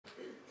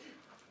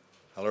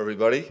Hello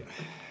everybody,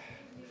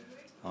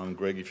 I'm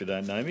Greg if you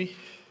don't know me.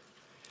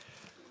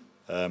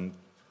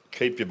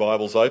 Keep your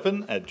Bibles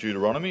open at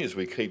Deuteronomy as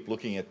we keep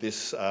looking at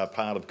this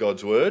part of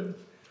God's Word.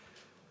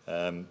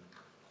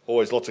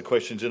 Always lots of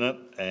questions in it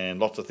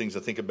and lots of things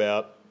to think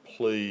about.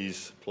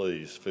 Please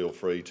feel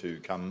free to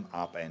come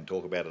up and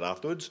talk about it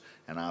afterwards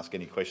and ask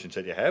any questions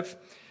that you have.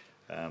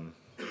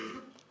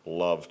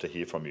 Love to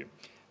hear from you.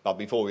 But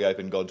before we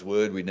open God's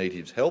Word, we need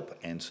His help,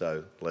 and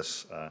so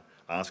let's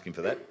ask Him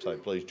for that. So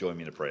please join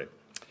me in a prayer.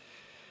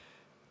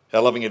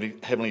 Our loving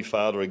Heavenly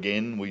Father,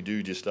 again, we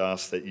do just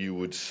ask that you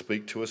would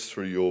speak to us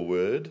through your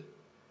word.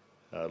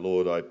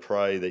 Lord, I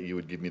pray that you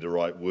would give me the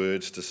right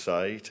words to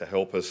say to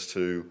help us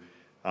to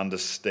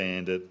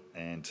understand it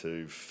and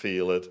to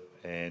feel it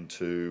and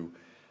to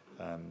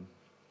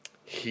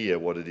hear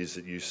what it is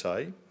that you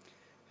say.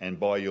 And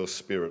by your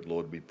Spirit,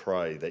 Lord, we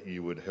pray that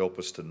you would help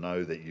us to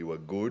know that you are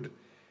good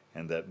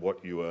and that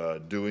what you are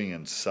doing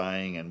and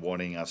saying and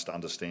wanting us to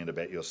understand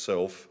about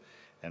yourself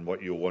and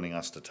what you're wanting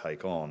us to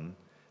take on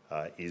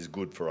is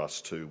good for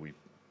us too.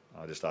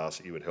 I just ask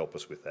that you would help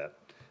us with that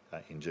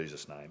in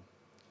Jesus' name.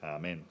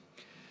 Amen.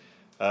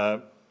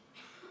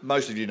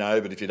 Most of you know,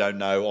 but if you don't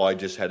know, I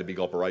just had a big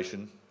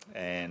operation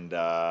and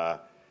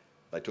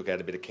they took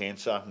out a bit of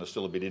cancer and there's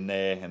still a bit in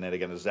there, and then they're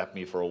going to zap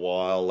me for a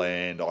while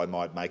and I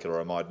might make it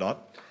or I might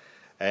not.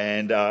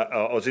 And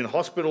I was in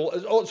hospital.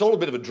 It's all a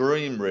bit of a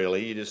dream,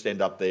 really. You just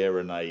end up there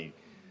and they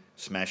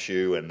smash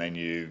you and then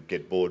you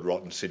get bored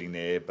rotten sitting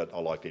there. But I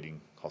liked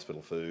eating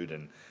hospital food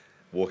and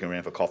walking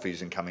around for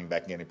coffees and coming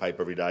back and getting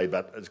paper every day,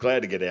 but I was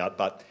glad to get out.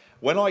 But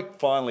when I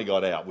finally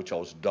got out, which I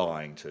was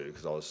dying to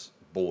because I was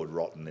bored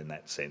rotten in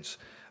that sense,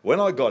 when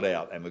I got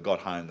out and we got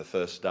home the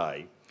first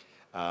day,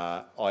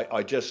 it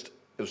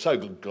was so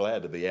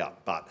glad to be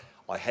out, but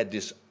I had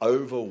this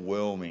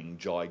overwhelming,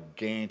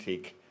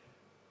 gigantic,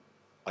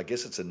 I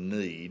guess it's a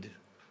need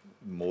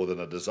more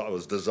than a desire. It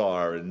was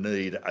desire and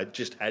need. I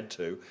just had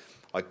to.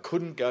 I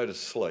couldn't go to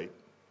sleep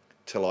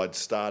till I'd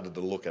started to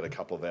look at a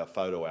couple of our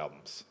photo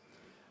albums.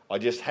 I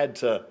just had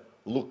to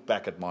look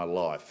back at my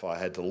life. I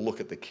had to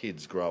look at the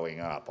kids growing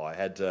up. I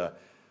had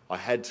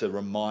to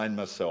remind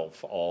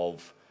myself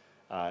of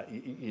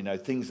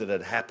things that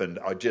had happened.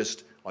 I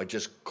just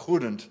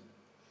couldn't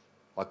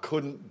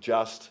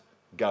just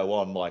go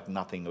on like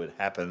nothing would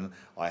happen.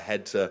 I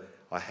had to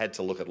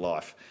look at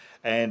life,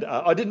 and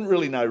I didn't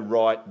really know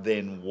right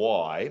then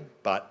why.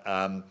 But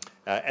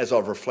as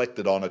I've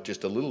reflected on it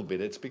just a little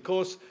bit, it's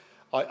because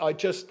I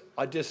just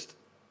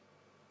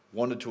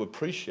wanted to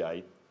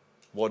appreciate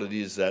what it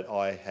is that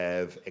I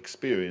have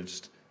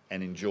experienced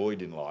and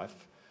enjoyed in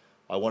life.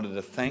 I wanted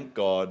to thank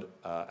God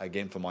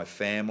again for my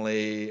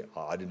family.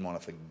 I didn't want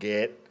to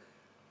forget,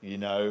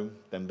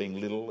 them being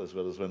little as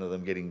well as one of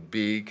them getting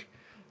big.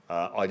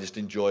 I just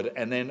enjoyed it.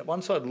 And then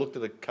once I'd looked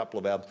at a couple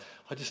of albums,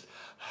 I just,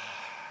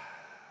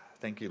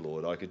 thank you,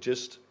 Lord. I could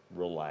just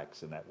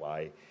relax in that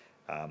way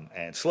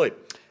and sleep.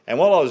 And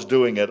while I was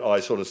doing it,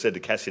 I sort of said to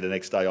Cassie the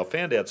next day, I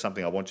found out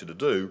something I want you to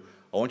do.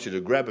 I want you to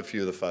grab a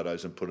few of the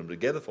photos and put them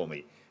together for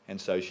me. And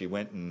so she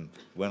went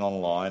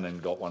online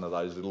and got one of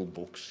those little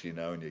books,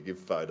 and you give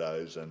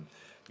photos and,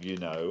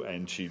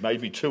 and she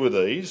made me two of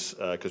these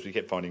because we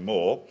kept finding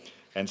more.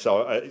 And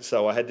so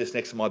I had this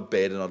next to my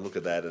bed and I'd look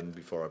at that, and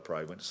before I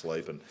pray, went to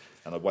sleep, and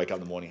I'd wake up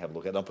in the morning, have a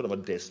look at it. I'd put it on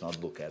my desk and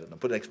I'd look at it, and I'd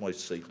put it next to my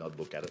seat and I'd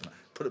look at it, and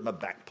I'd put it in my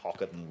back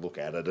pocket and look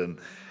at it.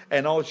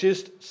 And I was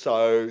just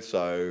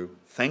so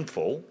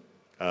thankful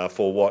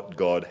for what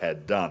God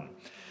had done.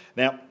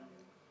 Now,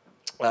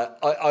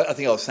 I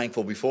think I was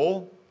thankful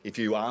before. If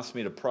you asked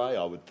me to pray,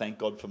 I would thank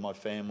God for my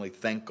family,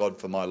 thank God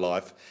for my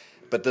life.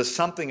 But there's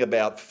something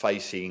about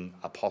facing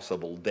a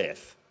possible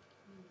death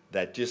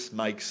that just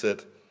makes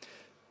it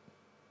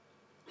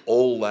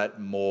all that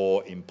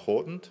more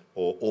important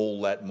or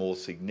all that more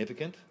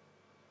significant,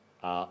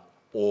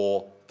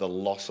 or the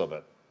loss of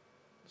it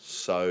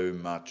so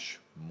much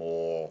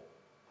more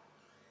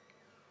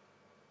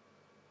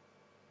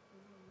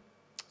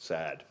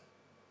sad,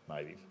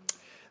 maybe.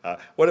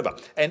 Whatever,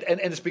 and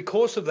it's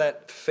because of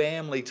that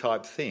family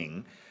type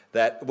thing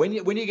that when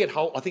you get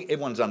hold, I think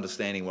everyone's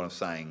understanding what I'm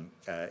saying.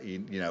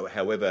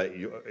 However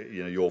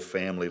your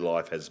family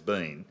life has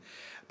been,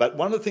 but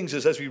one of the things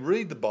is as we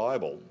read the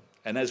Bible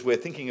and as we're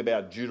thinking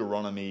about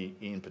Deuteronomy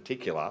in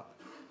particular,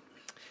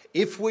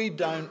 if we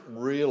don't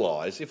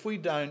realise, if we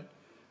don't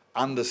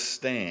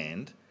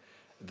understand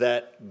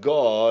that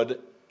God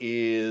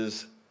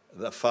is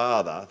the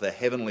Father, the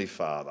Heavenly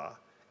Father,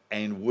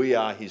 and we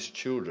are his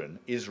children,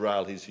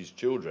 Israel is his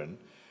children,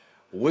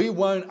 we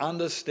won't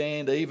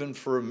understand even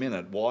for a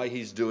minute why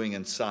he's doing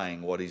and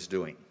saying what he's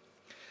doing.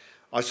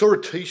 I saw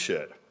a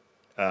T-shirt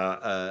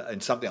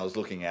and something I was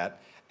looking at,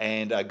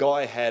 and a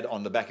guy had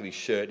on the back of his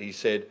shirt, he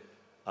said,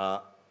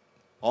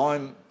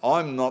 I'm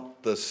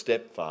not the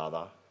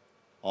stepfather,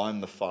 I'm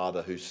the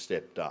father who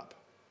stepped up.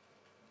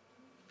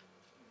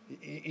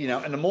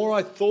 And the more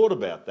I thought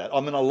about that, I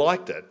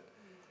liked it,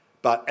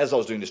 but as I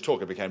was doing this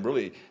talk, it became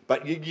really...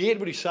 But you get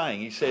what he's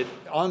saying. He said,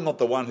 I'm not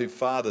the one who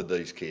fathered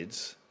these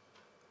kids,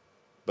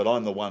 but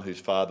I'm the one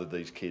who's fathered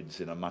these kids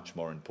in a much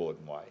more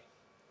important way.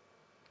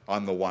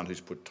 I'm the one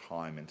who's put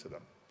time into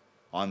them.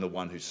 I'm the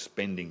one who's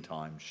spending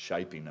time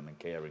shaping them and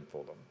caring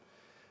for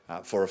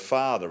them. For a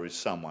father is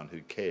someone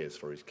who cares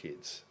for his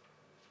kids,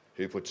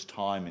 who puts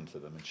time into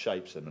them and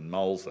shapes them and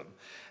moulds them.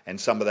 And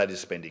some of that is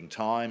spending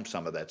time,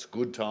 some of that's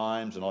good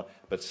times,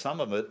 but some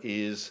of it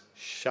is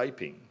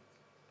shaping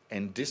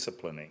and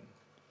disciplining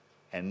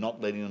and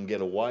not letting them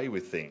get away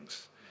with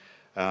things.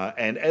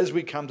 And as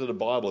we come to the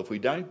Bible, if we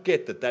don't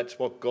get that that's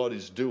what God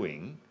is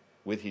doing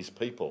with his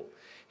people,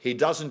 he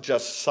doesn't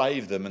just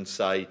save them and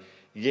say,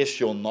 yes,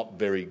 you're not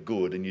very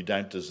good and you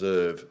don't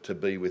deserve to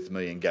be with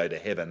me and go to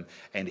heaven,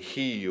 and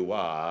here you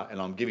are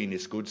and I'm giving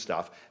this good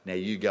stuff, now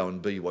you go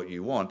and be what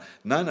you want.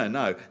 No.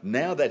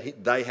 Now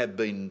that they have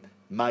been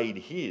made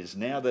his,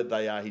 now that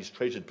they are his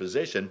treasured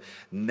possession,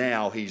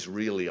 now he's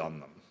really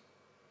on them.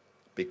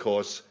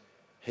 Because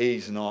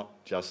he's not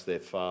just their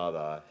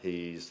father,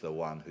 he's the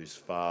one who's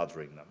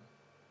fathering them.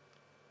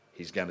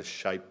 He's going to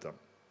shape them.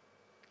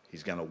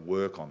 He's going to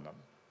work on them.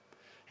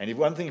 And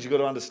one thing you've got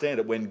to understand,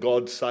 that when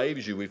God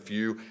saves you, if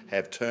you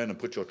have turned and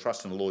put your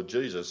trust in the Lord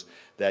Jesus,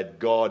 that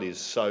God is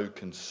so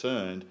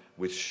concerned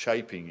with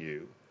shaping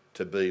you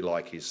to be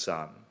like his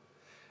son.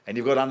 And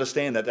you've got to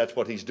understand that that's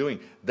what he's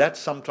doing. That's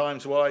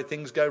sometimes why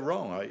things go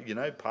wrong.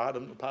 Part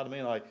of me,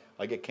 and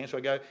I get cancer, I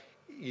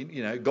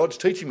go, God's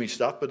teaching me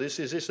stuff, but is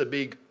this a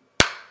big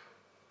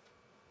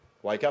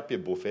wake up, you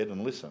buffhead,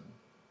 and listen?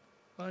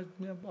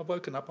 I've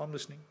woken up, I'm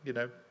listening,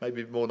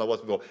 maybe more than I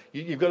was before.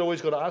 You've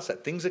always got to ask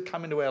that. Things that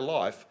come into our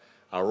life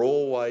are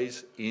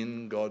always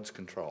in God's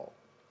control.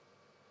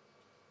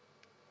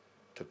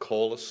 To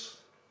call us,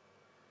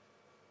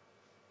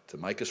 to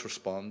make us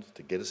respond,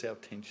 to get us our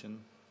attention,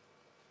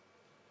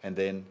 and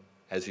then,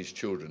 as his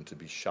children, to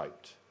be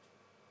shaped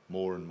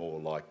more and more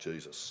like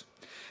Jesus.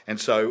 And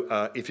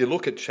so if you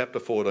look at chapter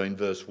 14,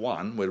 verse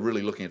 1, we're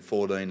really looking at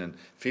 14 and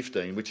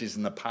 15, which is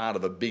in the part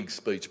of a big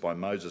speech by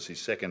Moses,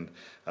 his second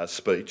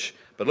speech.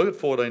 But look at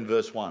 14,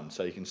 verse 1,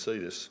 so you can see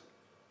this.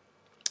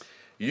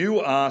 You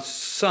are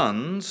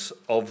sons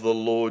of the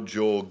Lord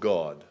your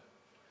God.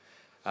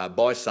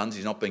 By sons,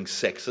 he's not being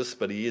sexist,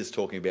 but he is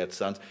talking about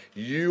sons.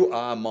 You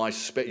are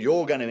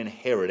you're going to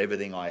inherit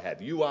everything I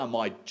have. You are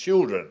my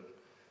children.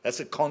 That's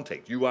the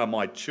context. You are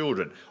my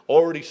children,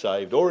 already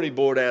saved, already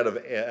brought out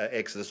of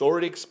Exodus,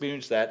 already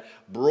experienced that,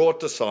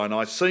 brought to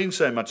Sinai, seen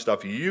so much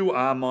stuff. You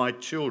are my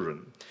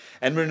children.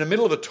 And we're in the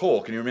middle of a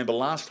talk, and you remember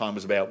last time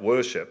was about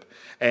worship.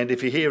 And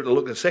if you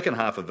look at the second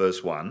half of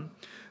verse 1,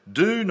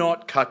 do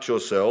not cut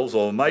yourselves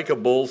or make a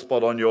bald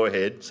spot on your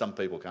head. Some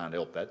people can't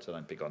help that, so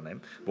don't pick on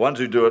them. The ones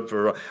who do it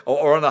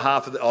on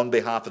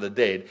behalf of the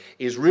dead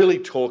is really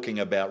talking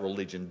about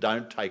religion.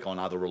 Don't take on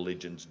other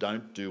religions.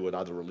 Don't do what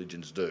other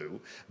religions do.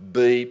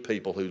 Be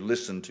people who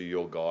listen to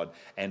your God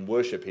and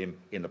worship him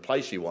in the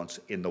place he wants,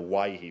 in the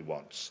way he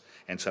wants.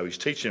 And so he's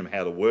teaching them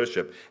how to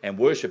worship, and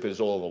worship is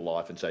all of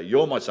life. And so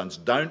you're my sons.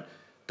 Don't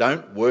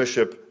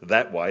worship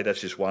that way.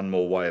 That's just one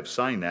more way of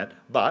saying that.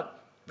 But,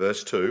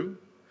 verse 2,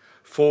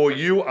 for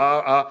you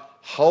are a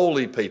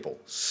holy people,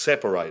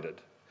 separated,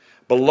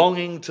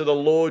 belonging to the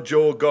Lord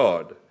your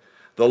God.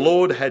 The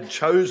Lord had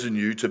chosen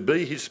you to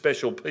be his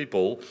special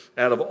people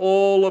out of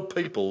all the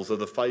peoples of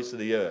the face of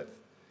the earth.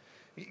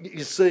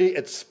 You see,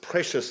 it's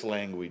precious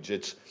language.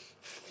 It's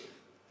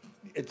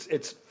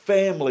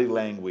family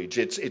language.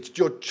 It's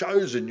you're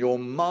chosen. You're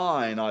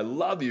mine. I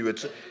love you.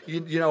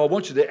 I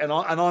want you there, and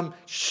I'm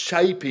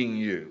shaping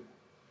you.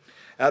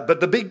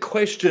 But the big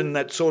question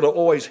that sort of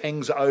always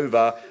hangs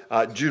over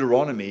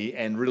Deuteronomy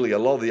and really a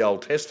lot of the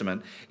Old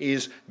Testament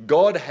is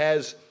God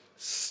has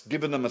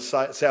given them a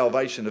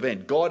salvation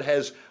event. God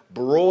has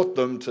brought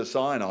them to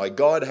Sinai.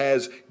 God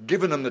has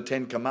given them the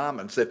Ten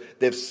Commandments.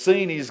 They've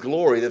seen his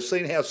glory. They've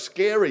seen how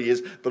scary he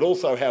is, but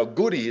also how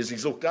good he is.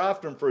 He's looked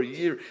after them for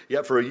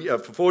for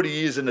 40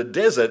 years in the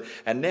desert,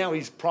 and now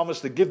he's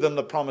promised to give them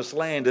the promised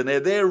land, and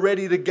they're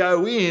ready to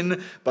go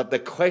in. But the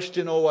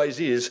question always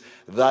is,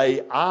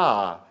 they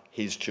are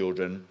his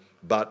children,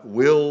 but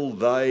will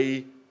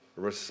they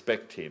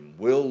respect him?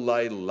 Will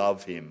they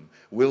love him?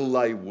 Will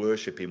they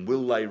worship him?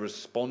 Will they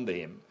respond to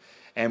him?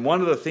 And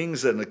one of the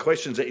things and the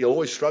questions that you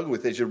always struggle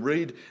with as you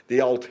read the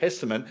Old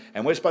Testament,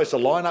 and we're supposed to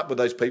line up with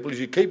those people, is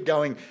you keep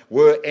going,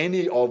 were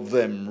any of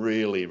them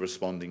really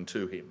responding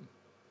to him?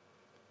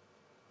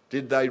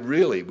 Did they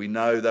really? We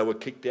know they were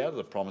kicked out of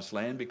the promised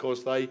land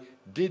because they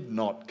did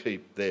not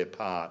keep their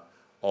part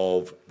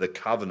of the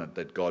covenant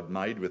that God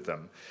made with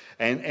them.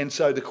 And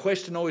so the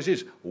question always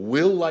is,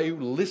 will they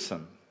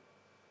listen?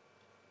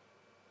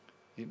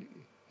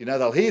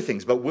 They'll hear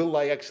things, but will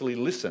they actually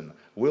listen?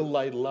 Will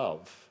they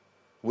love?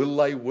 Will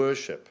they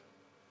worship?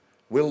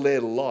 Will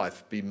their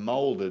life be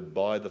moulded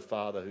by the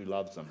Father who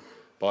loves them,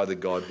 by the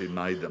God who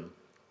made them?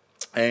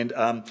 And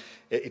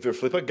if you're a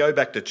flipper, go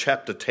back to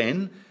chapter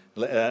 10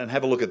 and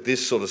have a look at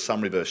this sort of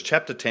summary verse.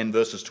 Chapter 10,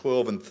 verses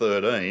 12 and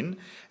 13,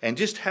 and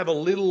just have a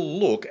little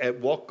look at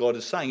what God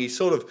is saying. He's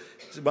sort of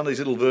one of these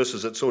little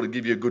verses that sort of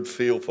give you a good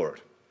feel for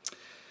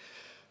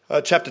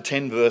it. Chapter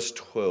 10, verse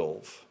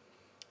 12.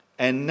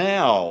 And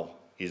now,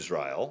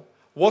 Israel,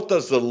 what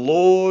does the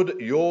Lord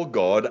your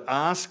God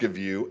ask of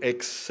you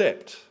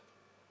except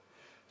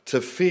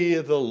to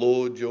fear the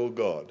Lord your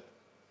God.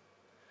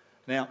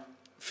 Now,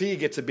 fear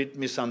gets a bit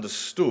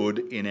misunderstood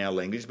in our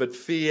language, but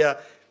fear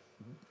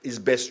is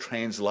best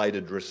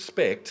translated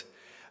respect.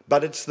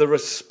 But it's the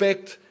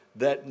respect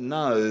that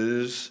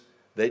knows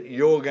that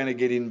you're going to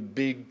get in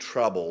big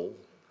trouble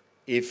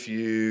if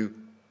you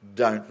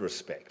don't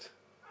respect.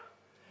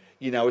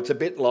 You know, it's a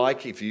bit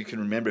like, if you can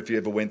remember, if you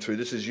ever went through,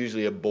 this is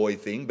usually a boy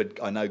thing, but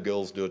I know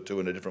girls do it too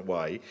in a different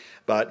way.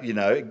 But, you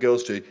know,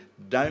 girls do.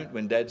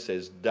 When Dad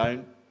says,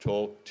 don't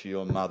talk to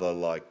your mother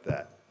like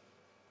that.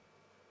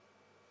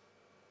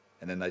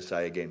 And then they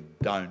say again,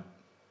 don't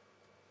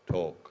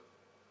talk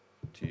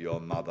to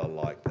your mother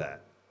like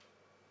that.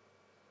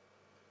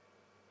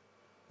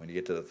 When you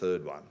get to the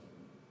third one,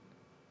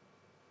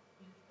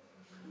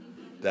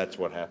 that's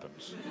what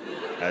happens.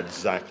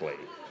 Exactly.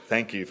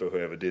 Thank you for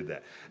whoever did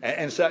that.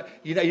 And so,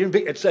 you know,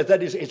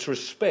 it's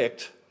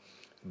respect,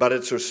 but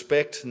it's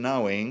respect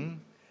knowing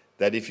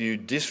that if you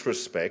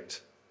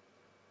disrespect,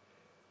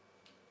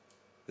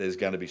 there's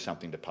going to be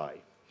something to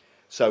pay.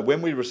 So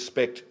when we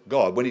respect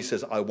God, when he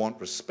says, I want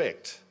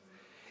respect,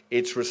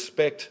 it's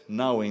respect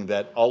knowing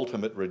that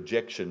ultimate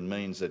rejection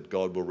means that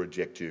God will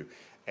reject you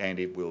and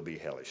it will be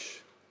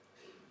hellish.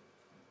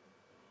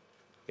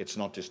 It's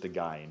not just a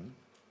game.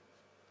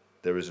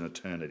 There is an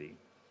eternity.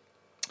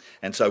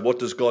 And so what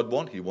does God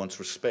want? He wants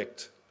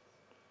respect.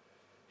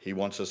 He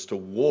wants us to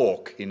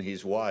walk in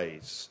his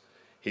ways.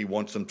 He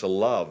wants them to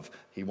love.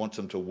 He wants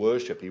them to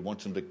worship. He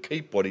wants them to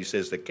keep what he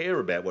says, to care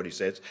about what he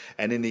says.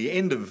 And in the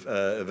end of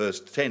verse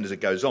 10, as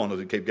it goes on, as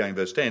we keep going,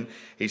 verse 10,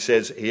 he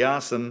says, he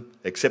asks them,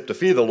 except to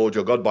fear the Lord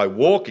your God by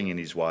walking in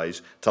his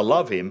ways, to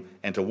love him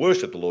and to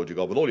worship the Lord your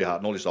God with all your heart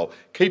and all your soul.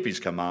 Keep his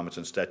commandments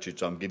and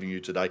statutes I'm giving you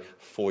today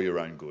for your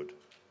own good.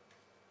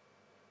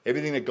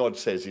 Everything that God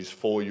says is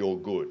for your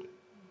good.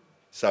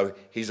 So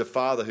he's a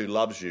father who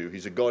loves you.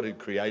 He's a God who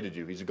created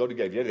you. He's a God who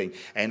gave you everything.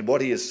 And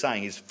what he is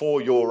saying is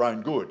for your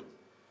own good.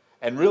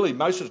 And really,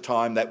 most of the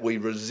time that we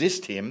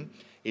resist him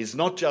is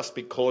not just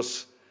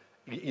because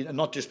we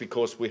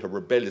are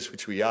rebellious,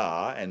 which we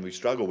are and we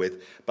struggle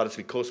with, but it's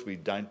because we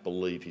don't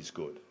believe he's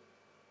good.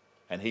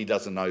 And he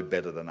doesn't know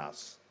better than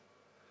us.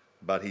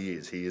 But he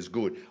is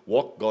good.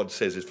 What God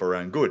says is for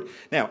our own good.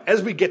 Now,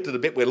 as we get to the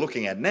bit we're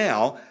looking at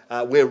now,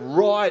 we're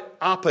right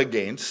up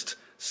against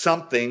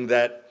something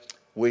that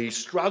we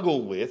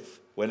struggle with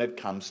when it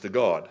comes to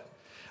God.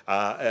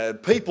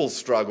 People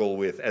struggle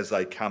with as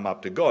they come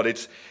up to God.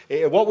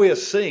 What we are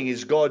seeing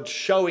is God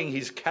showing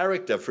his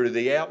character through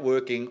the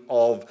outworking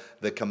of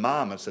the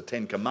commandments, the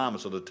 10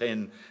 commandments, or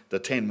the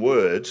 10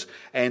 words,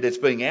 and it's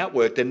being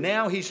outworked. And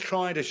now he's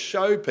trying to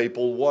show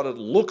people what it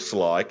looks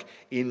like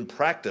in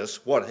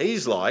practice, what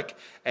he's like,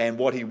 and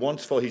what he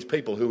wants for his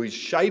people, who he's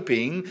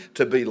shaping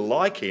to be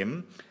like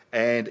him.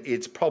 And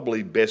it's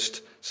probably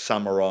best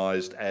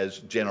summarised as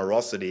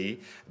generosity,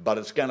 but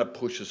it's going to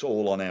push us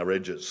all on our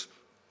edges.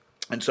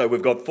 And so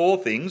we've got 4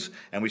 things,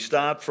 and we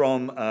start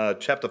from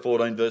chapter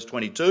 14, verse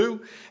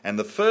 22. And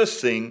the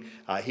first thing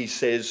he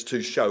says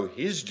to show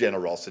his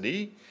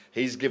generosity,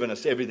 he's given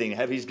us everything they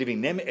have. He's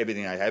giving them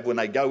everything they have. When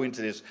they go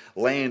into this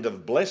land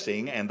of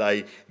blessing and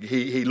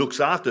he looks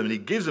after them and he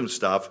gives them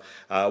stuff,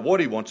 what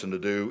he wants them to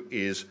do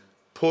is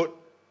put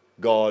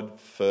God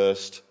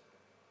first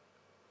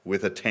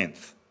with a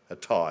tenth. A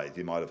tithe,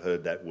 you might have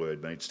heard that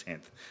word, means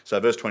tenth. So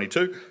verse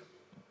 22,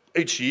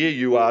 each year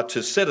you are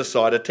to set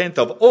aside a tenth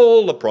of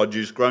all the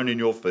produce grown in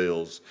your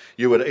fields.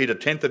 You are to eat a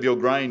tenth of your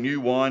grain, new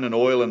wine and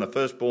oil, and the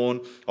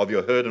firstborn of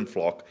your herd and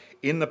flock,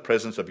 in the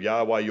presence of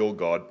Yahweh your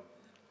God,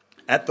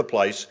 at the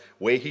place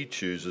where he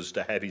chooses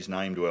to have his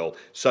name dwell,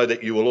 so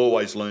that you will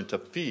always learn to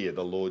fear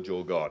the Lord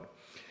your God.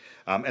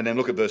 And then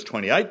look at verse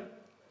 28,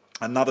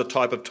 another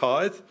type of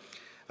tithe.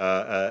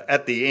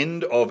 At the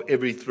end of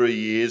every 3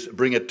 years,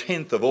 bring a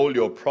tenth of all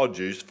your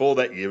produce for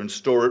that year and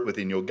store it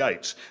within your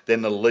gates.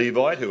 Then the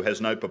Levite, who has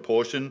no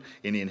proportion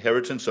in the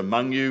inheritance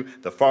among you,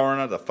 the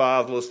foreigner, the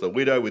fatherless, the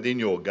widow within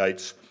your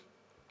gates,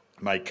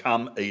 may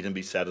come, eat and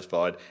be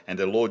satisfied, and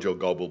the Lord your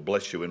God will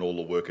bless you in all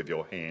the work of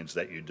your hands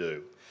that you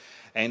do.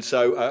 And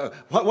so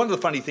one of the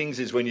funny things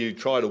is when you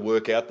try to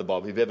work out the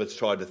Bible, if you've ever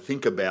tried to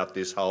think about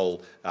this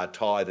whole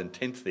tithe and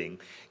tenth thing,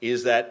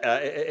 is that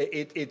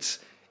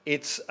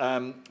it's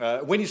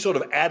when you sort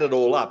of add it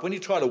all up, when you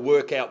try to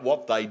work out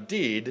what they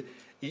did,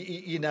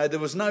 you know, there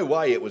was no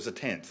way it was a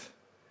tenth.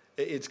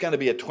 It's going to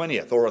be a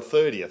 20th or a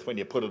 30th when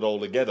you put it all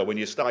together. When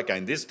you start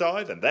going this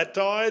tithe and that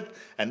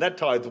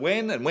tithe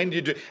when do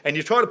you do, and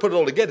you try to put it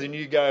all together and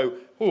you go,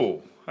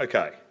 oh,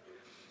 okay.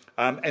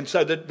 And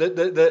so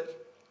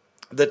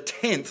the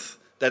tenth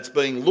that's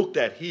being looked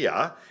at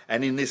here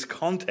and in this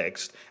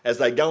context as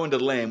they go into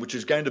the land, which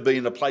is going to be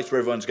in the place where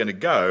everyone's going to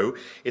go,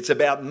 it's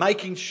about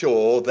making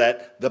sure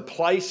that the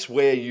place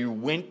where you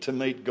went to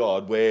meet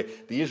God, where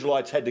the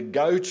Israelites had to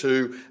go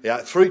to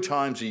 3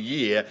 times a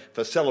year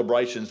for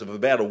celebrations of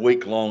about a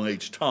week long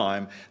each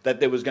time, that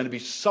there was going to be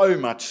so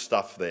much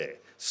stuff there.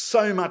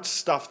 So much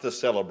stuff to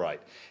celebrate.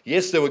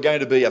 Yes, there were going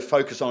to be a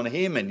focus on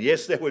him, and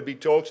yes, there would be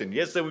talks, and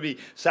yes, there would be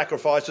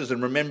sacrifices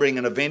and remembering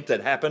an event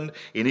that happened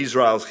in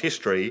Israel's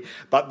history,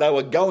 but they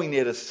were going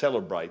there to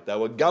celebrate. They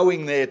were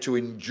going there to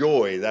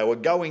enjoy. They were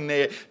going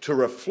there to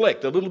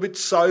reflect, a little bit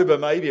sober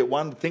maybe at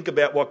one, think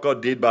about what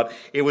God did, but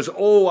it was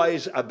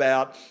always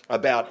about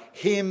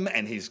him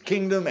and his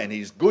kingdom and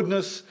his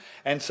goodness.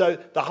 And so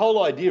the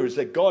whole idea is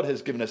that God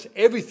has given us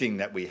everything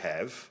that we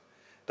have.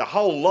 The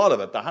whole lot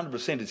of it, the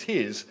 100% is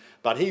his,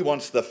 but he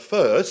wants the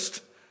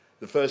first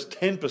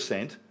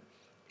 10%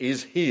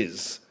 is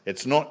his.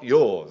 It's not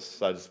yours,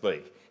 so to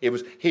speak. It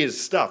was his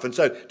stuff. And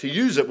so to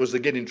use it was to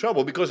get in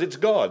trouble because it's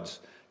God's.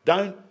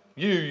 Don't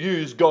you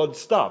use God's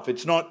stuff.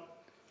 It's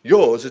not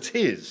yours, it's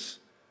his.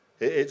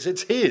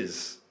 It's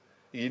his.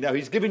 You know,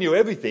 he's given you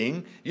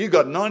everything. You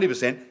got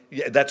 90%.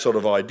 Yeah, that sort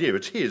of idea.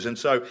 It's his. And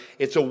so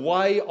it's a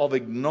way of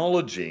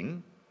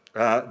acknowledging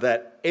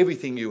that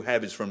everything you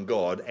have is from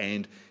God,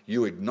 and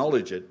you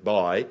acknowledge it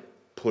by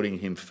putting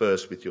him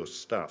first with your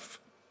stuff.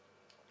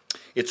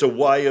 It's a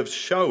way of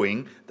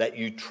showing that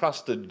you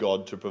trusted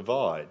God to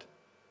provide,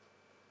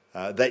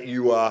 that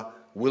you are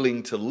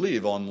willing to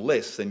live on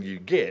less than you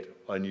get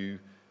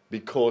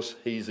because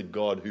he's a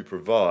God who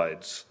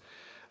provides.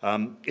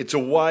 It's a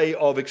way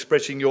of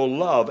expressing your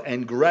love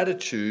and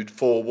gratitude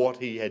for what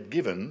he had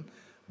given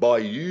by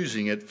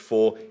using it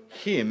for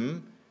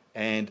him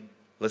and,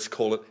 let's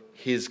call it,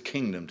 his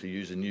kingdom, to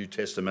use a New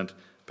Testament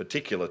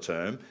particular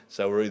term.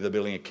 So we're either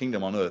building a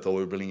kingdom on earth or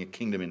we're building a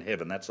kingdom in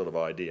heaven, that sort of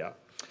idea.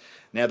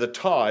 Now the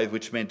tithe,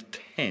 which meant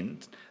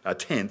a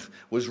tenth,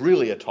 was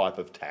really a type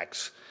of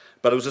tax,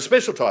 but it was a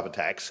special type of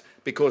tax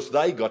because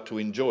they got to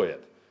enjoy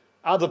it.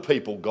 Other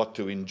people got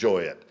to enjoy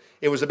it.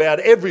 It was about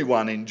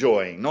everyone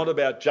enjoying, not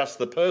about just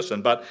the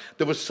person. But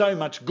there was so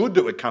much good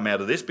that would come out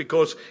of this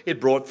because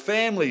it brought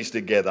families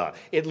together.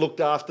 It looked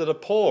after the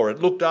poor. It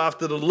looked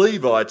after the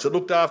Levites. It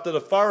looked after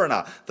the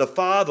foreigner, the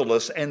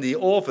fatherless and the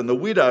orphan, the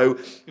widow.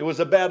 It was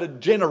about a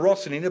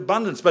generosity and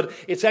abundance. But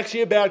it's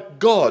actually about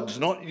God's,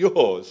 not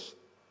yours.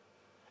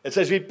 It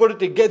says, if you put it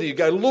together, you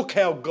go, look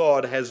how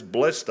God has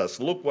blessed us.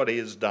 Look what he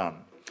has done.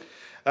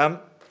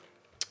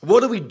 What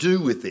do we do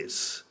with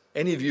this?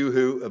 Any of you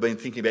who have been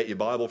thinking about your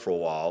Bible for a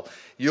while,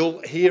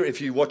 you'll hear,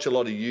 if you watch a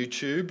lot of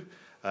YouTube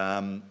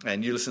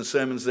and you listen to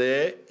sermons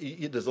there,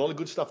 there's a lot of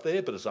good stuff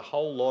there, but there's a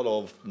whole lot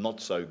of not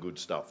so good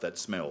stuff that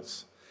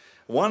smells.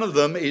 One of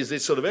them is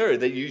this sort of area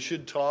that you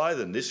should tithe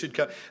and this should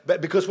come.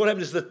 But because what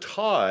happened is the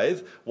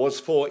tithe was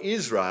for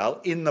Israel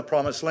in the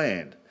promised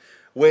land.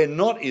 We're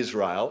not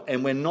Israel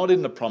and we're not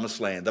in the promised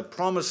land. The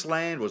promised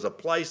land was a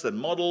place that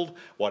modelled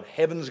what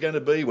heaven's going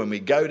to be when we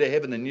go to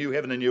heaven and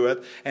new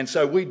earth. And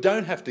so we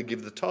don't have to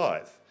give the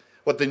tithe.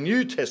 What the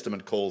New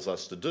Testament calls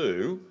us to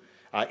do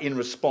in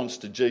response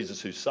to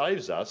Jesus who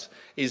saves us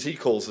is he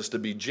calls us to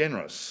be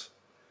generous.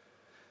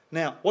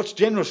 Now, what's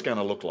generous going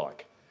to look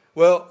like?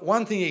 Well,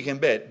 one thing you can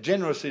bet,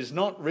 generous is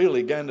not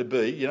really going to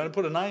be, you don't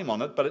put a name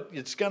on it, but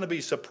it's going to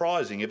be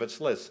surprising if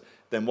it's less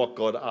than what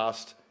God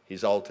asked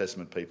his Old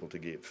Testament people to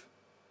give.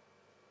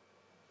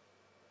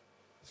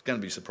 It's going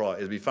to be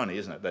surprising. It'll be funny,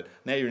 isn't it? That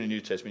now you're in the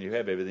New Testament, you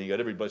have everything, you've got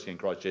every blessing in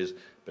Christ Jesus,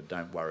 but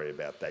don't worry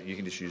about that. You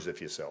can just use it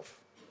for yourself.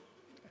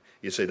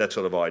 You see, that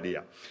sort of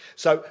idea.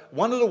 So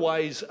one of the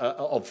ways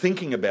of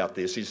thinking about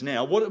this is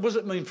now, what does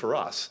it mean for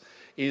us?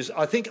 Is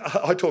I think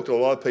I talk to a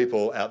lot of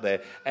people out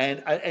there,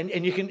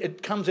 and you can.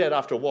 It comes out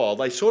after a while.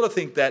 They sort of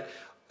think that,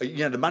 you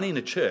know, the money in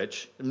the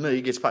church,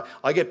 gets paid.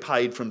 I get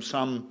paid from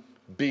some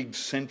big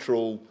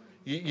central,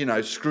 you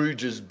know,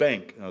 Scrooge's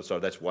bank. Oh,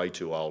 sorry, that's way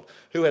too old.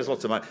 Who has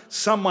lots of money?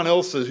 Someone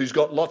else who's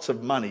got lots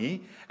of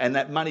money, and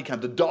that money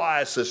comes to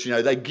diocese. You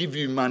know, they give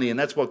you money, and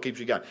that's what keeps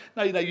you going.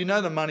 No, you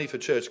know the money for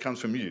church comes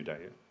from you, don't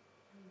you?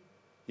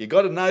 You've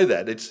got to know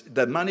that. It's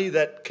the money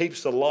that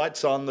keeps the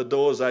lights on, the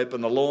doors open,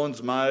 the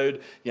lawns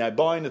mowed, you know,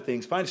 buying the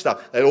things, painting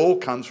stuff. It all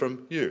comes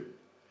from you.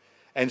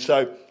 And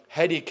so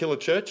how do you kill a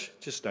church?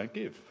 Just don't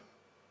give.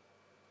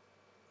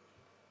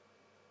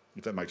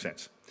 If that makes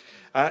sense.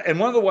 And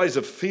one of the ways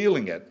of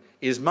feeling it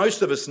is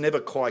most of us never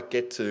quite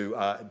get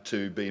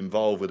to be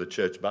involved with a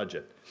church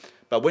budget.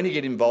 But when you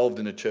get involved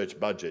in a church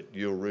budget,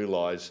 you'll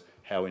realise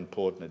how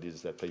important it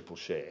is that people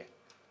share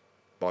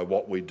by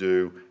what we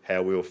do,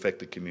 how we'll affect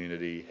the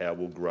community, how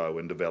we'll grow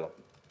and develop.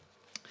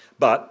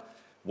 But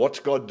what's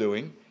God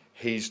doing?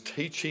 He's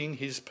teaching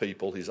his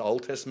people, his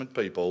Old Testament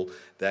people,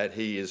 that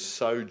he is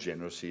so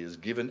generous, he has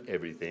given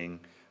everything,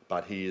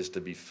 but he is to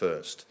be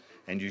first.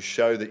 And you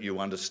show that you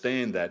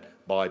understand that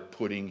by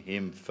putting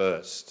him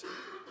first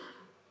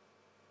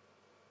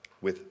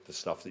with the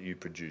stuff that you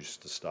produce,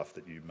 the stuff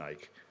that you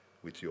make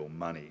with your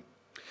money.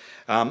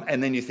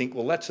 And then you think,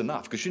 well, that's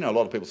enough. Because you know a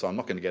lot of people say, I'm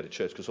not going to go to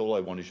church because all I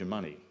want is your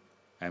money.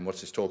 And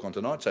what's this talk on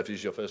tonight? So if this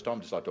is your first time,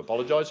 just like to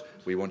apologise.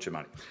 We want your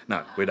money.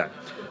 No, we don't.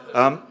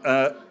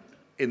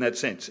 In that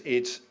sense,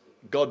 it's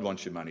God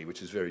wants your money,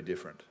 which is very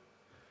different.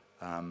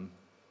 And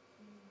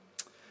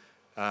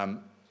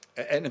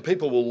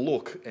people will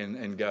look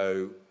and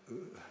go,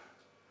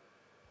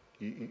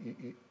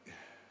 you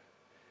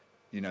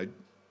know,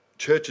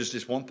 churches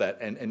just want that,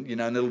 and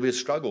it'll be a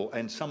struggle.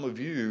 And some of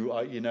you,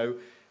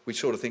 we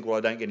sort of think, well,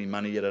 I don't get any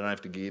money yet, I don't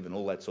have to give, and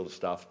all that sort of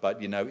stuff.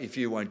 But if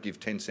you won't give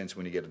 10 cents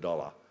when you get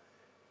 $1,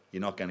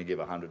 you're not going to give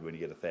 100 when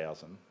you get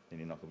 1,000, and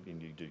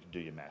you do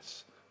your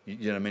maths. You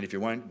know what I mean? If you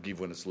won't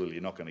give when it's little,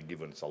 you're not going to give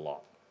when it's a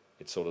lot.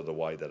 It's sort of the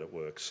way that it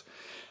works.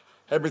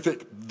 And we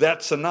think,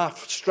 that's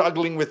enough.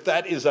 Struggling with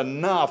that is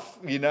enough.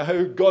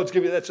 God's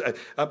giving you that.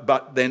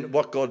 But then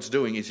what God's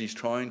doing is he's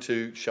trying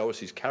to show us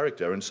his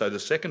character. And so the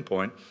second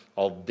point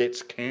of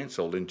debts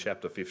cancelled in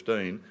chapter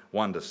 15,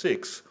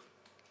 1-6,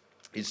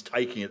 is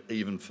taking it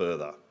even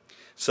further.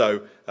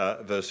 So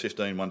verse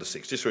 15,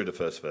 1-6, just read the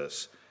first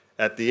verse.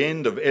 At the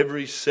end of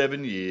every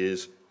 7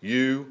 years,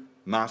 you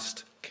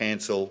must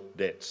cancel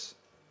debts.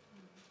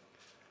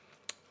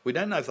 We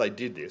don't know if they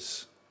did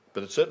this,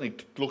 but it certainly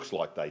looks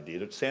like they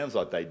did. It sounds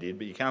like they did,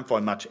 but you can't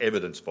find much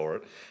evidence for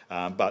it.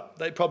 But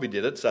they probably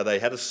did it. So they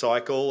had a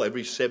cycle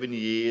every 7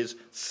 years,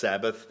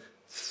 Sabbath,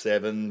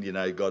 7,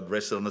 God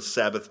rested on the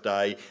Sabbath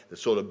day. They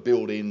sort of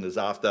built in, as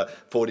after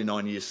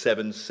 49 years,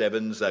 7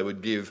 sevens, they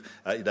would give,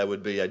 there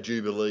would be a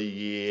Jubilee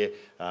year.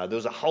 There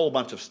was a whole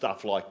bunch of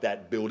stuff like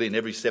that built in.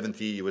 Every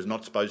 7th year you was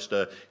not supposed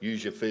to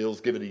use your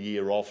fields, give it a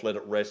year off, let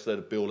it rest, let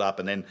it build up,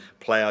 and then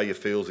plough your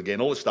fields again.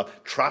 All this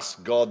stuff.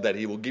 Trust God that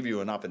he will give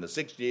you enough in the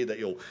 6th year,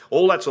 that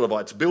all that sort of,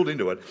 it's built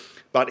into it.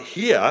 But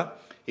here,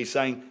 he's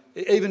saying,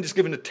 even just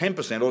giving the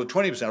 10% or the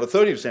 20% or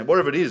 30%,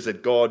 whatever it is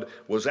that God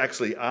was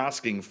actually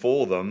asking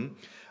for them,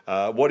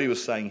 what he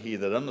was saying here,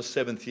 that on the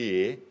 7th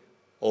year,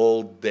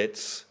 all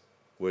debts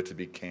were to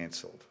be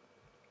cancelled.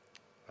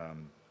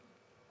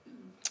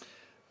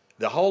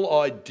 The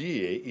whole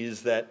idea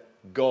is that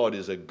God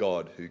is a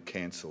God who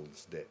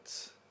cancels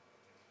debts.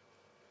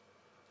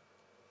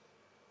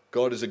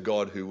 God is a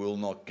God who will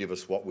not give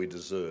us what we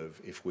deserve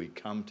if we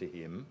come to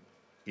him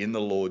in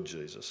the Lord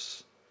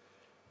Jesus,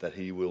 that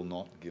he will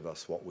not give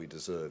us what we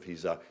deserve.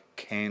 He's a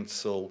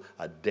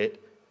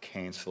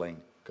debt-cancelling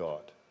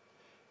God.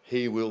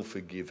 He will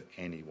forgive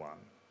anyone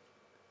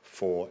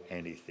for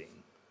anything,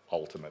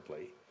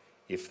 ultimately,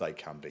 if they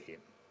come to him.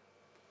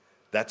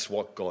 That's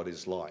what God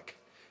is like.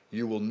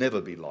 You will never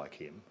be like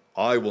him.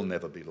 I will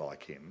never be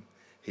like him.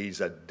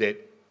 He's a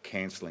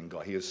debt-cancelling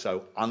God. He is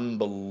so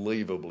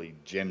unbelievably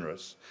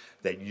generous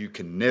that you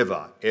can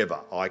never, ever,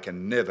 I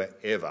can never,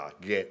 ever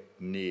get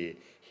near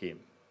him.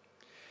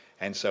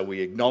 And so we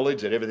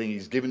acknowledge that everything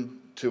he's given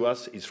to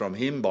us is from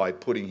him by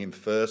putting him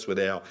first with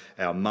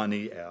our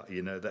money,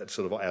 that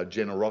sort of our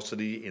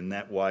generosity in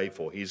that way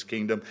for his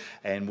kingdom.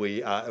 And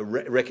we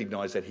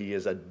recognise that he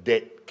is a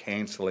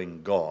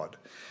debt-cancelling God.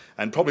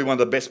 And probably one of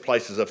the best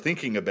places of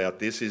thinking about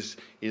this is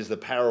the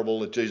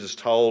parable that Jesus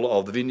told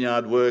of the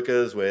vineyard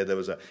workers, where there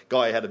was a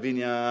guy who had a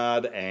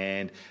vineyard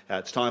and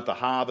it's time for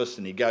harvest,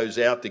 and he goes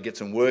out to get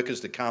some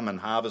workers to come and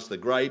harvest the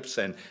grapes,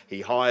 and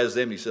he hires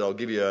them. He said, I'll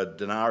give you a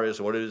denarius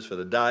or what it is for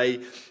the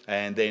day.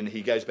 And then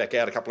he goes back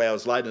out a couple of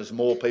hours later, and there's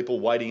more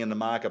people waiting in the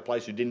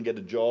marketplace who didn't get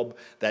a job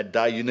that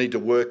day. You need to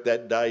work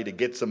that day to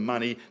get some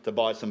money to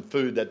buy some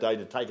food that day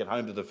to take it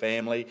home to the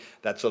family,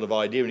 that sort of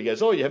idea. And he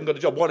goes, oh, you haven't got a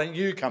job, why don't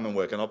you come and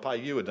work and I'll pay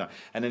you a day.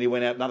 And then he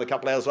went out another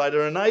couple of hours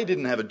later and they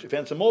didn't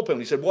found some more people.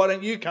 He said, why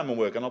don't you come and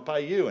work and I'll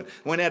pay you? And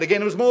went out again,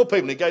 there was more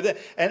people. And he gave that.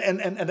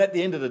 And at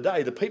the end of the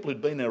day, the people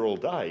who'd been there all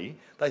day,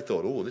 they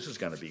thought, oh, this is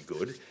going to be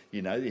good.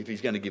 If he's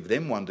going to give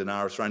them one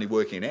denarius for only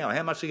working an hour,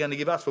 how much is he going to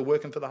give us for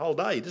working for the whole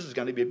day? This is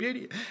going to be a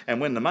beauty.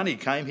 And when the money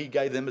came, he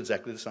gave them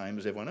exactly the same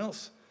as everyone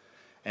else.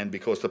 And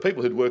because the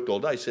people who'd worked all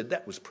day said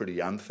that was pretty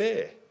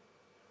unfair.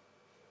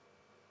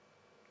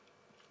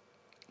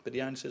 But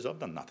the owner says, I've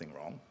done nothing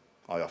wrong.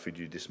 I offered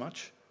you this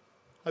much.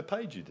 I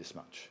paid you this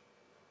much.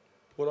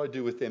 What I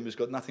do with them has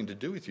got nothing to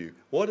do with you.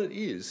 What it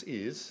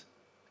is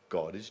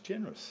God is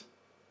generous.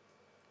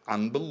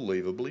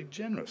 Unbelievably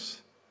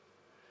generous.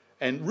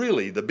 And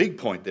really, the big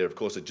point there, of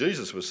course, that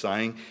Jesus was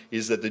saying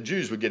is that the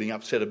Jews were getting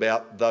upset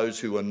about those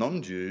who are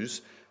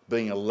non-Jews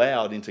being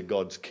allowed into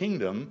God's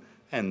kingdom,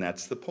 and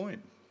that's the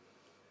point.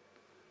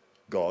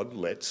 God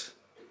lets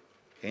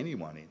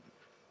anyone in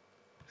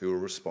who will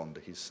respond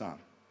to his Son.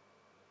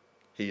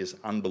 He is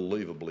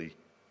unbelievably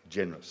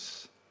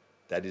generous.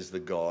 That is the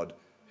God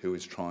who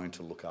is trying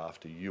to look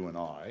after you and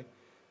I.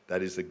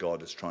 That is the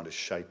God that's trying to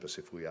shape us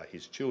if we are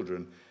his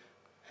children,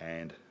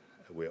 and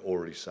we're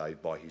already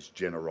saved by his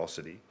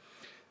generosity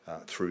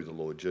through the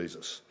Lord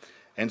Jesus.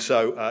 And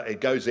so it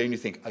goes there and you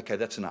think, okay,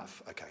 that's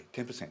enough. Okay,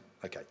 10%.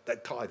 Okay,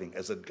 that tithing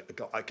as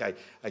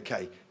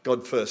okay,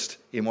 God first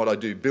in what I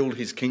do. Build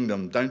his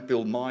kingdom. Don't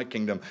build my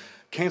kingdom.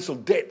 Cancel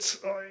debts.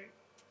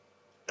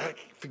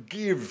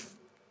 Forgive,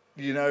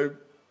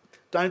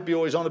 Don't be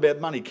always on about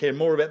money. Care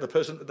more about the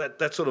person,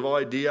 that sort of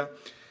idea.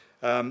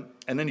 And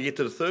then you get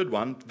to the third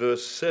one,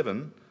 verse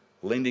 7,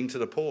 lending to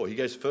the poor. He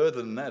goes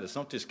further than that. It's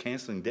not just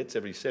cancelling debts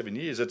every 7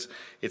 years.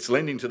 It's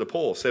lending to the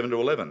poor,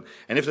 7-11.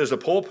 And if there's a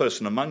poor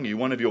person among you,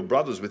 one of your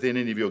brothers within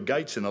any of your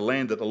gates in the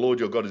land that the Lord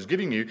your God is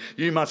giving you,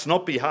 you must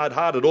not be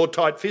hard-hearted or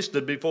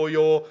tight-fisted before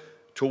your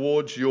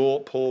towards your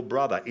poor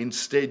brother.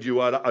 Instead, you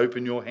are to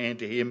open your hand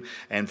to him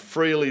and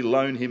freely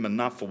loan him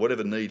enough for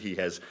whatever need he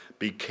has.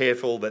 Be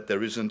careful that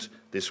there isn't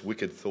this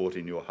wicked thought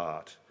in your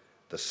heart.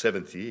 The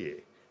 7th year,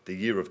 the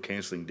year of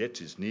cancelling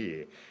debts, is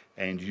near,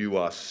 and you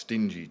are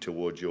stingy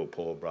towards your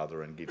poor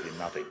brother and give him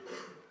nothing.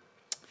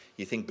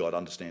 You think God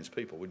understands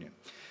people, wouldn't you?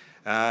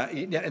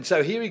 And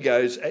so here he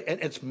goes,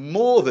 and it's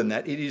more than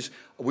that. It is,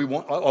 I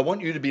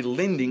want you to be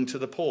lending to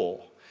the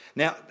poor.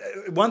 Now,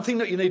 one thing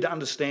that you need to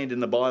understand in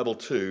the Bible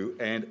too,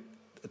 and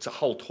it's a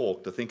whole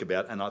talk to think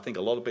about, and I think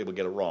a lot of people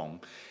get it wrong,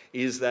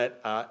 is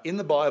that in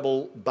the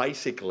Bible,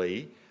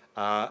 basically,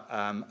 let's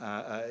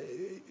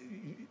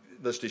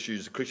just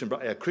use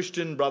our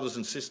Christian brothers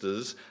and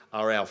sisters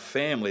are our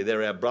family.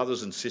 They're our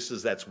brothers and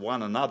sisters. That's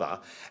one another.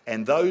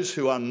 And those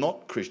who are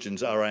not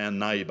Christians are our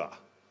neighbour.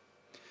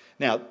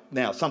 Now,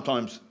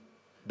 sometimes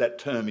that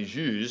term is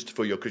used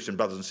for your Christian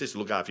brothers and sisters.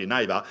 Look after your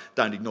neighbour.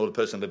 Don't ignore the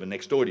person living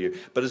next door to you.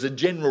 But as a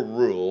general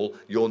rule,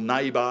 your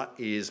neighbour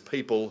is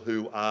people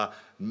who are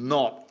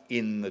not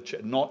in the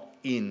church, not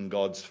in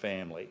God's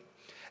family.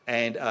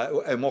 And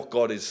what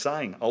God is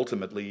saying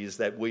ultimately is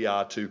that we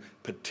are to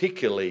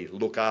particularly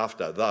look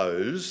after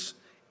those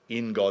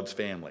in God's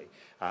family.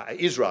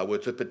 Israel were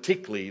to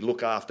particularly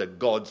look after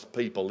God's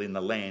people in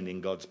the land,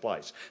 in God's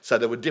place. So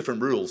there were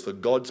different rules for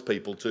God's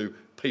people to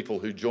people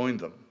who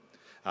joined them.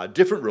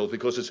 Different rules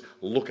because it's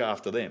look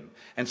after them.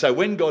 And so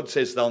when God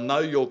says they'll know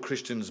you're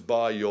Christians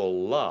by your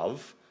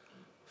love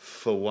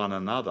for one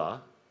another,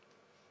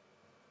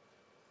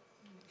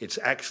 it's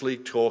actually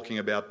talking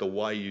about the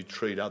way you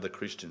treat other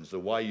Christians, the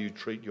way you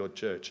treat your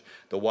church,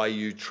 the way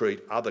you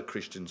treat other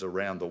Christians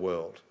around the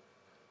world.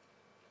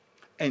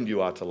 And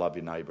you are to love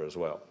your neighbour as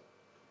well.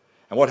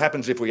 And what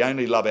happens if we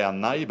only love our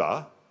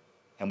neighbour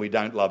and we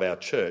don't love our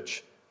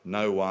church?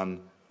 No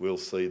one will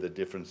see the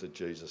difference that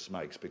Jesus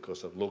makes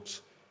because it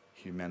looks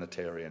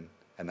humanitarian.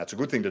 And that's a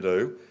good thing to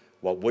do.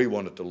 What we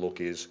want it to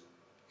look is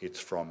it's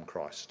from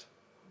Christ.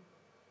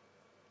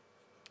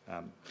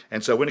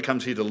 And so when it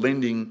comes here to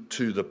lending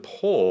to the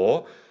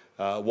poor,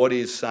 what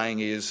he's saying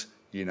is,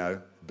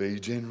 be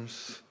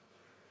generous.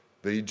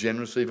 Be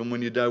generous even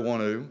when you don't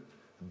want to.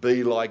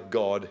 Be like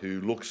God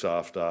who looks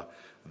after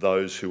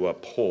those who are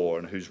poor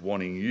and who's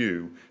wanting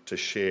you to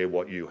share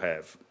what you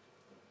have.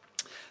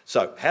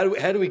 So how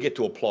do we get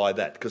to apply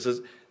that? Because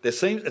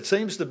it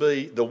seems to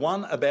be the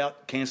one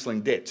about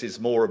cancelling debts is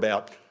more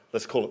about,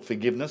 let's call it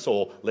forgiveness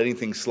or letting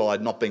things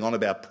slide, not being on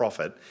about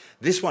profit.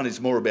 This one is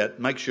more about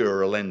make sure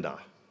you're a lender.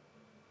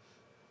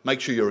 Make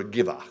sure you're a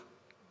giver.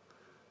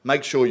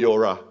 Make sure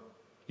you're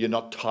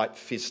not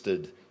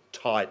tight-fisted,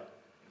 I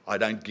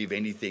don't give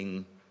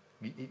anything.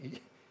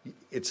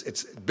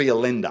 It's be a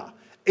lender.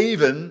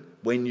 Even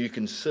when you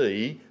can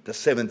see the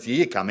 7th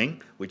year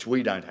coming, which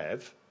we don't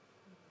have,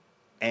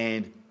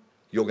 and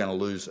you're going to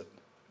lose it.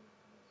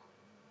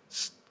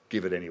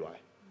 Give it anyway.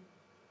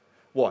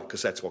 Why?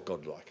 Because that's what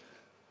God's like.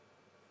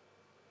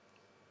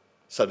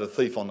 So the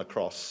thief on the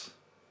cross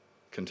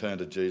can turn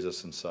to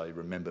Jesus and say,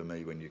 remember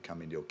me when you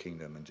come into your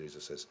kingdom. And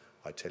Jesus says,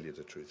 I tell you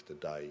the truth,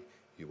 today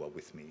you are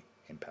with me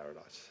in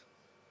paradise.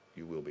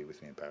 You will be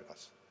with me in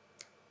paradise.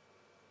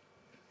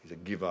 He's a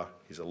giver,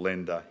 he's a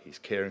lender, he's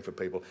caring for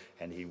people,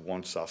 and he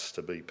wants us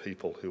to be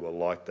people who are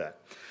like that.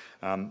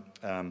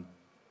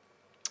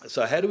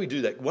 So how do we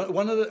do that?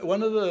 One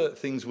of the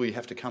things we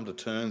have to come to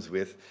terms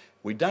with,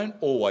 we don't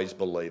always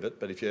believe it,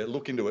 but if you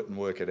look into it and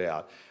work it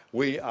out,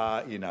 we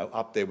are,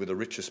 up there with the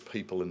richest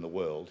people in the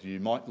world. You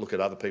might look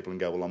at other people and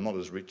go, well, I'm not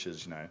as rich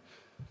as,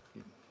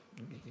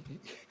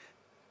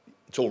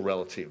 It's all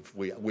relative.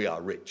 We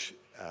are rich.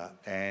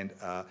 And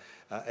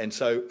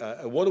so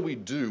what do we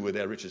do with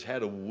our riches? How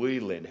do we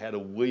lend? How do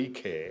we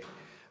care?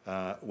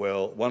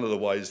 Well, one of the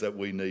ways that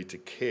we need to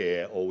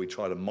care, or we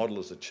try to model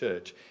as a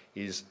church,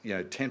 is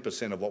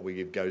 10% of what we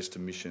give goes to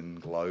mission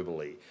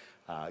globally,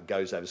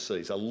 goes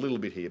overseas. A little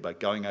bit here, but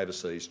going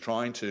overseas,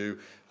 trying to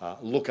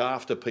look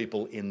after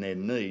people in their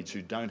needs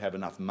who don't have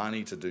enough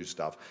money to do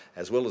stuff,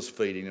 as well as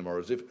feeding them or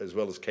as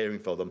well as caring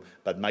for them,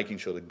 but making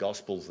sure the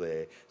gospel's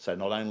there. So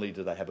not only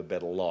do they have a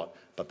better lot,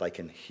 but they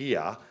can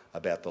hear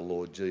about the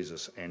Lord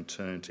Jesus and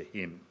turn to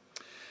him.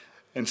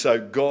 And so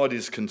God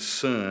is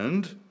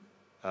concerned.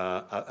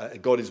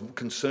 God is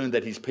concerned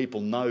that his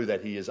people know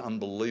that he is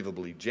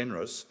unbelievably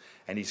generous,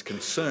 and he's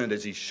concerned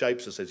as he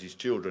shapes us as his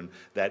children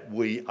that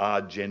we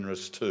are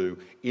generous too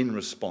in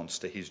response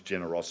to his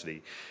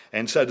generosity.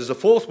 And so there's a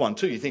fourth one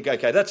too. You think,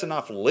 okay, that's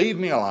enough, leave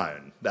me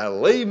alone. Now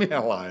leave me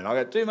alone.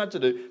 I've got too much to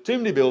do, too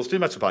many bills, too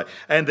much to pay.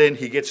 And then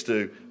he gets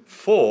to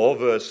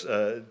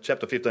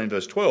chapter 15,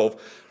 verse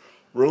 12,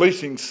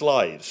 releasing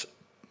slaves.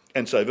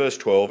 And so verse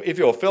 12, if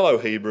your fellow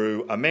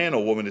Hebrew, a man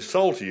or woman, is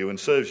sold to you and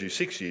serves you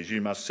 6 years,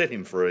 you must set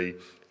him free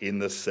in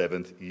the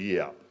 7th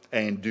year,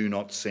 and do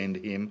not send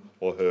him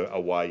or her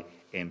away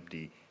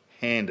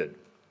empty-handed.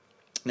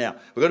 Now,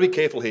 we've got to be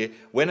careful here.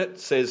 When it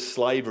says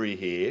slavery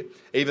here,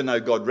 even though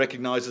God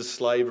recognises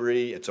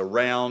slavery, it's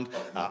around.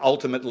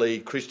 Ultimately,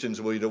 Christians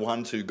will be the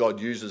ones who God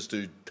uses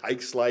to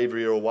take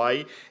slavery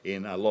away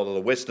in a lot of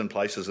the Western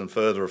places and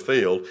further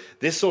afield.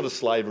 This sort of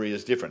slavery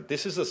is different.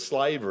 This is a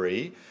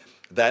slavery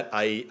that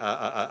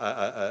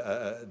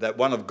that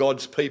one of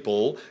God's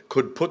people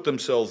could put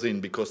themselves in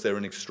because they're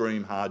in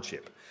extreme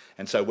hardship.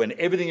 And so when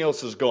everything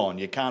else is gone,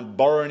 you can't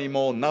borrow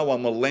anymore, no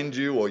one will lend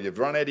you, or you've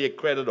run out of your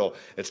credit, or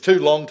it's too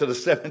long to the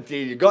 7th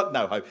year, you've got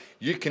no hope,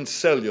 you can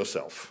sell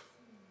yourself.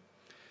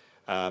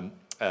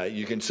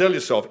 You can sell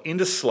yourself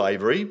into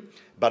slavery,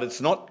 but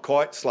it's not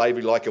quite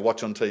slavery like you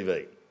watch on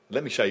TV.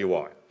 Let me show you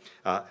why.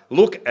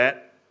 Look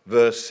at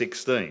verse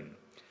 16.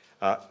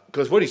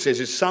 Because what he says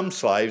is some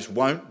slaves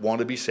won't want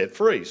to be set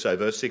free. So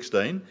verse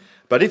 16,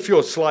 but if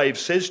your slave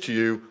says to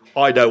you,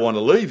 I don't want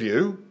to leave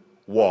you,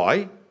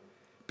 why?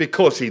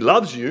 Because he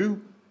loves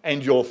you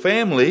and your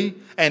family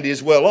and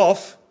is well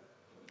off.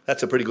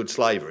 That's a pretty good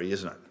slavery,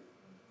 isn't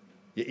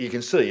it? You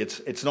can see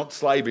it's not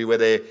slavery where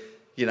they're,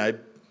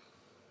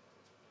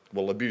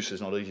 well, abuse is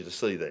not easy to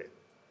see there.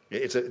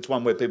 It's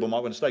one where people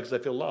might want to stay because they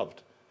feel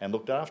loved and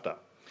looked after.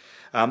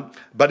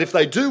 But if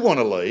they do want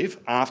to leave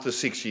after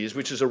 6 years,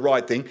 which is a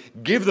right thing,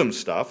 give them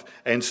stuff.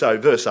 And so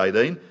verse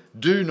 18,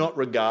 do not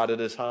regard it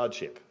as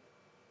hardship.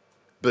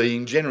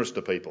 Being generous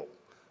to people,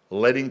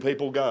 letting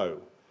people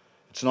go.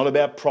 It's not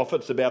about profit,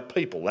 it's about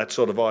people, that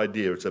sort of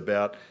idea. It's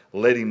about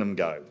letting them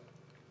go.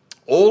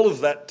 All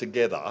of that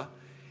together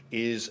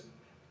it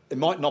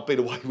might not be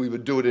the way we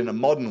would do it in a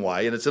modern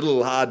way, and it's a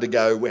little hard to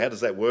go, how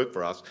does that work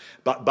for us?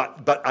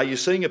 But are you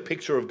seeing a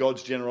picture of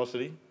God's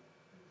generosity?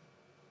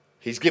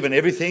 He's given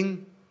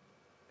everything,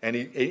 and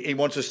he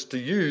wants us to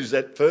use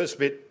that first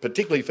bit,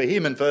 particularly for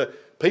him and for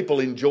people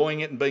enjoying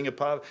it and being a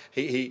part of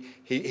it.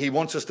 He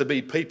wants us to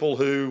be people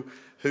who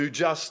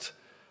just...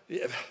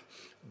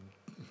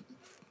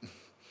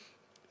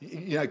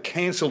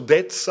 cancel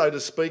debts, so to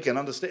speak, and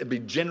understand, be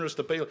generous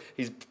to people.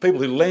 He's people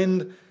who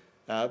lend,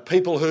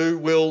 people who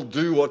will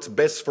do what's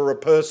best for a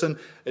person.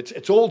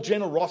 It's all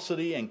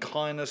generosity and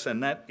kindness,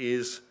 and that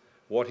is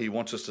what he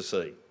wants us to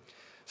see.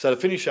 So to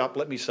finish up,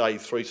 let me say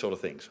three sort of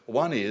things.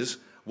 One is,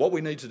 what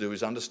we need to do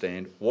is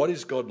understand, what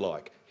is God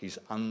like? He's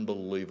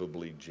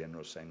unbelievably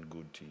generous and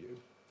good to you.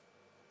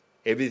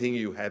 Everything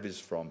you have is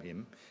from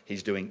him.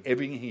 He's doing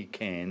everything he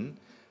can,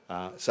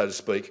 so to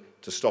speak,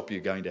 to stop you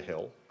going to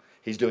hell.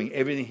 He's doing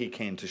everything he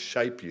can to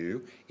shape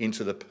you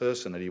into the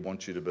person that he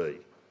wants you to be.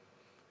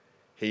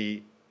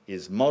 He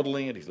is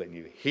modelling it, he's letting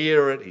you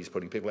hear it, he's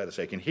putting people out there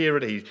so you can hear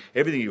it.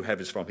 Everything you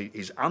have is from him.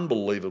 He's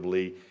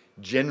unbelievably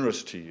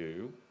generous to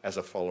you as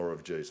a follower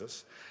of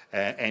Jesus.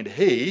 And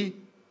he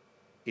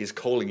is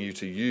calling you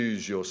to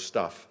use your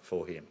stuff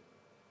for him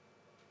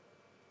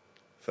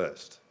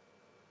first.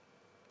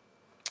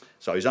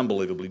 So he's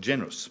unbelievably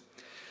generous.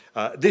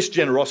 This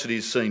generosity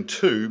is seen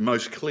too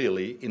most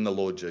clearly in the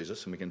Lord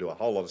Jesus, and we can do a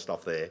whole lot of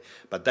stuff there,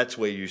 but that's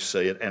where you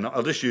see it. And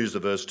I'll just use the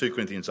verse 2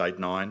 Corinthians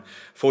 8:9.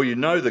 For you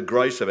know the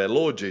grace of our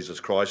Lord Jesus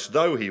Christ,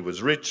 though he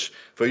was rich,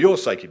 for your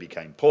sake he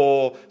became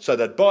poor, so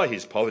that by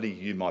his poverty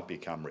you might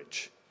become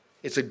rich.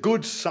 It's a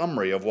good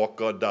summary of what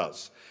God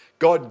does.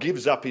 God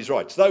gives up his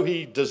rights. Though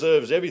he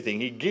deserves everything,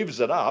 he gives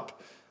it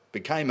up,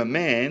 became a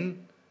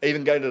man,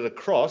 even going to the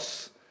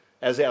cross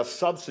as our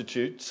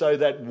substitute, so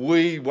that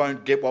we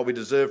won't get what we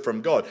deserve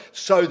from God,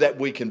 so that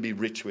we can be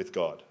rich with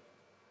God,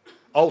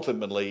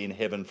 ultimately in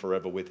heaven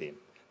forever with him.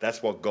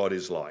 That's what God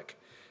is like,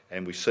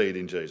 and we see it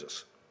in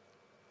Jesus.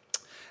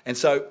 And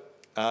so,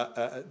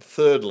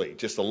 thirdly,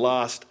 just the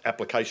last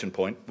application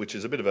point, which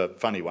is a bit of a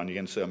funny one. You're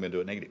going to see I'm going to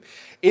do it negative.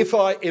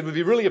 It would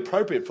be really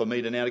appropriate for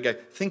me to now go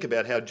think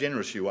about how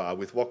generous you are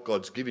with what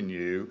God's given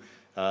you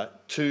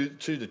to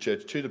the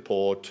church, to the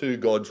poor, to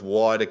God's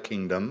wider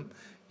kingdom.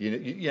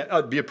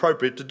 It'd be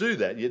appropriate to do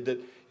that.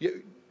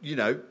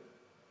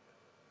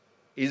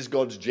 Is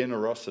God's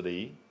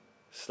generosity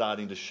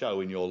starting to show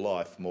in your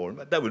life more?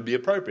 That would be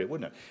appropriate,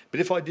 wouldn't it? But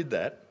if I did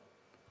that,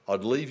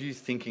 I'd leave you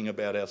thinking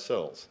about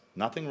ourselves.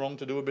 Nothing wrong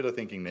to do a bit of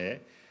thinking there,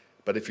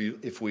 but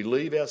if we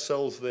leave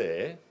ourselves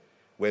there,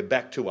 we're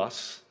back to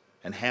us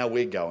and how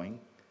we're going.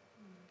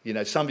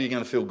 Some of you are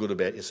going to feel good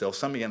about yourself,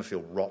 some of you are going to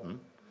feel rotten,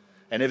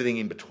 and everything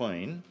in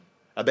between,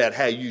 about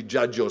how you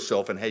judge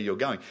yourself and how you're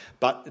going.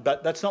 But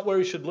that's not where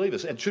he should leave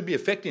us. It should be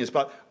affecting us.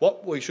 But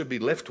what we should be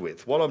left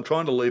with, what I'm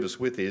trying to leave us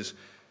with is,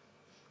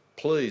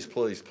 please,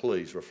 please,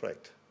 please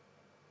reflect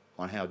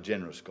on how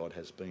generous God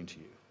has been to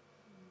you.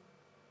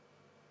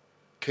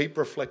 Keep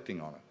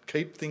reflecting on it.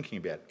 Keep thinking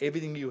about it.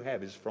 Everything you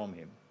have is from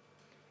him.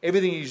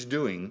 Everything he's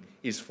doing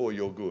is for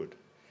your good.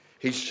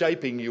 He's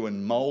shaping you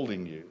and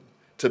moulding you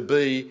to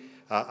be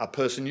a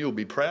person you'll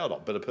be proud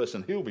of, but a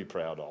person he'll be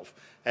proud of.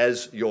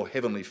 As your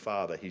heavenly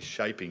Father, he's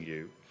shaping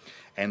you.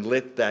 And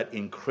let that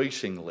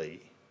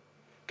increasingly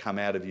come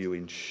out of you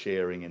in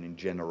sharing and in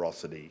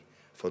generosity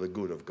for the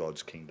good of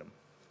God's kingdom.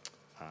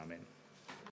 Amen.